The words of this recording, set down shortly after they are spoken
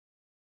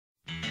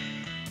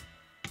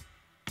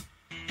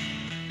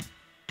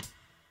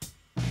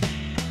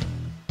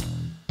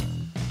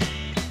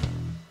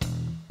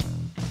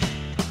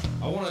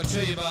want to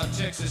tell you about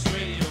Texas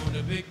radio and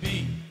the big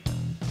beat.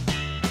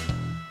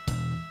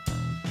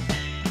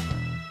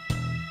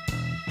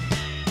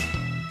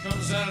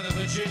 Comes out of the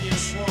Virginia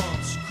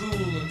swamps,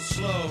 cool and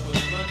slow with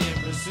plenty of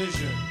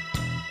precision.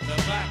 And the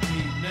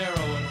backbeat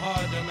narrow and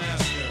hard to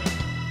master.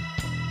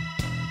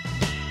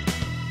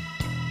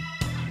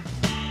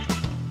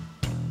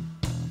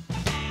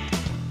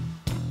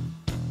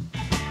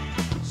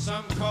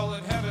 Some call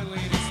it heavenly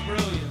in its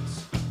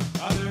brilliance,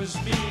 others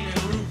mean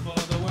and rueful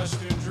of the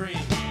Western dream.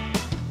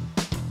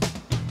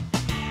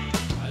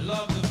 I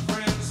love the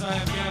friends I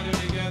have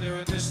gathered together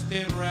in this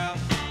thin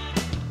raft.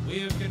 We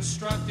have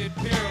constructed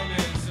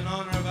pyramids in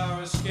honor of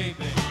our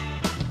escaping.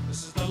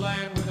 This is the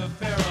land where the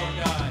Pharaoh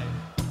died.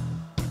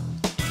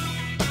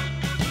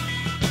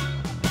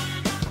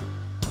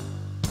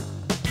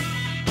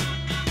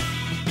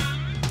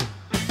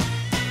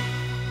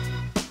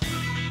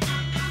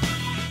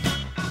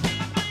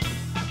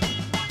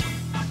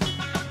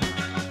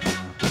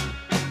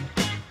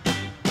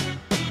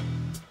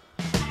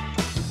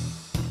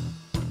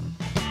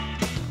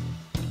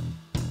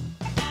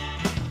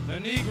 The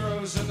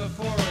Negroes in the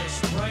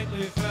forest,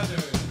 brightly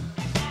feathered,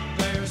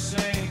 they are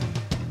saying,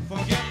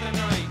 forget the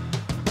night,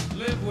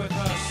 live with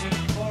us in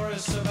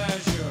forests of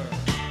azure.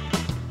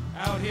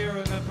 Out here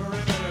in the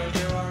perimeter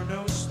there are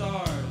no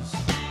stars.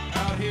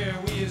 Out here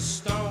we is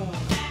stone,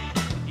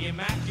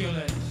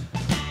 immaculate.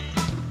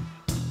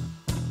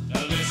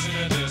 Now listen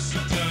to this,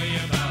 I'll tell you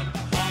about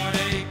the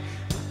heartache.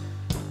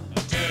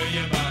 I'll tell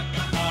you about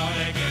the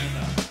heartache and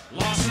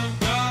the loss of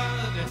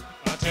God.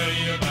 I'll tell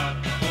you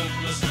about the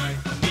hopeless night,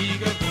 the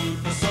meager food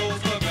for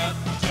souls forgot.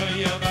 I'll tell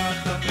you about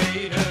the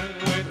maiden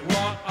with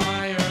wrought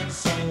iron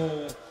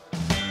soul.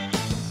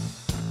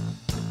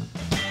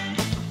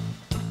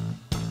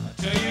 I'll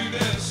tell you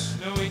this,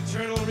 no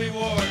eternal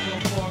reward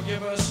will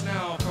forgive us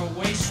now for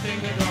wasting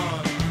the dawn.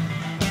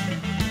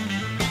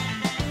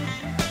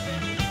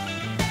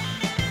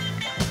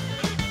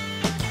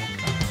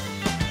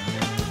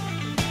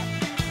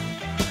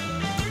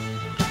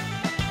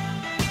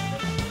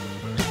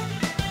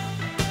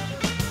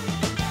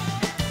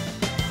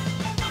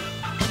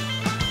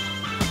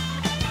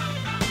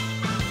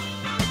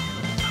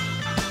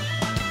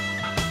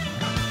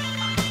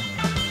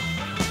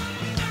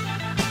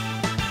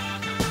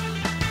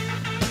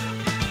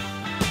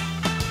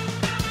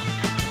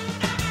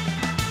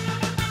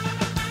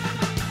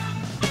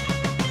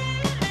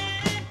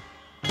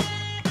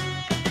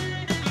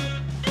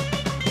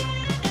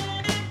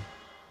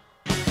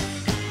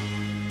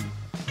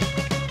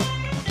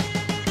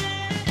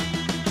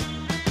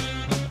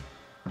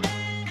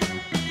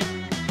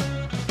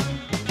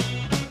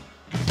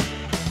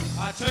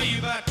 I tell you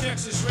about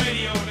Texas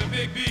radio and the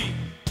big beat.